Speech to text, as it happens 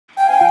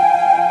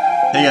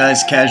Hey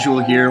guys, Casual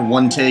here.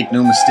 One take,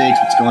 no mistakes.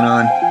 What's going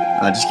on?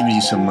 Just giving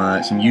you some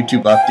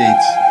YouTube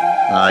updates.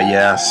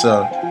 Yeah,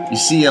 so you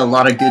see a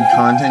lot of good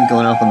content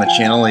going up on the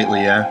channel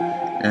lately, yeah,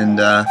 and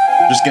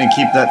just gonna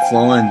keep that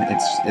flowing.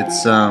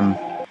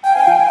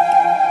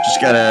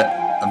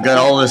 I've got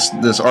all this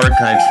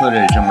archived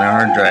footage on my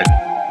hard drive,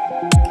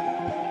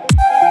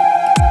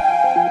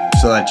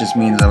 so that just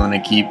means I'm gonna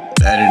keep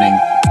editing.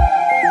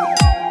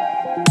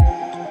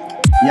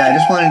 Yeah, I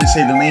just wanted to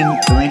say the main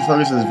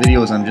focus of this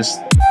video is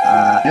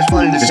I just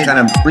wanted to say kind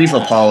of brief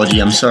apology.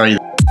 I'm sorry.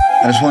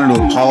 I just wanted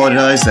to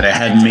apologize that I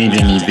hadn't made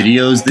any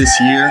videos this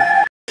year.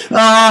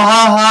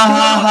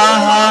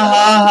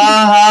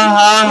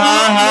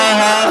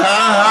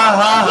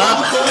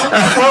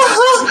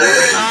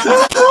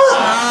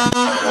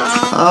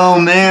 Oh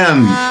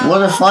man,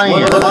 what a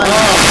funny.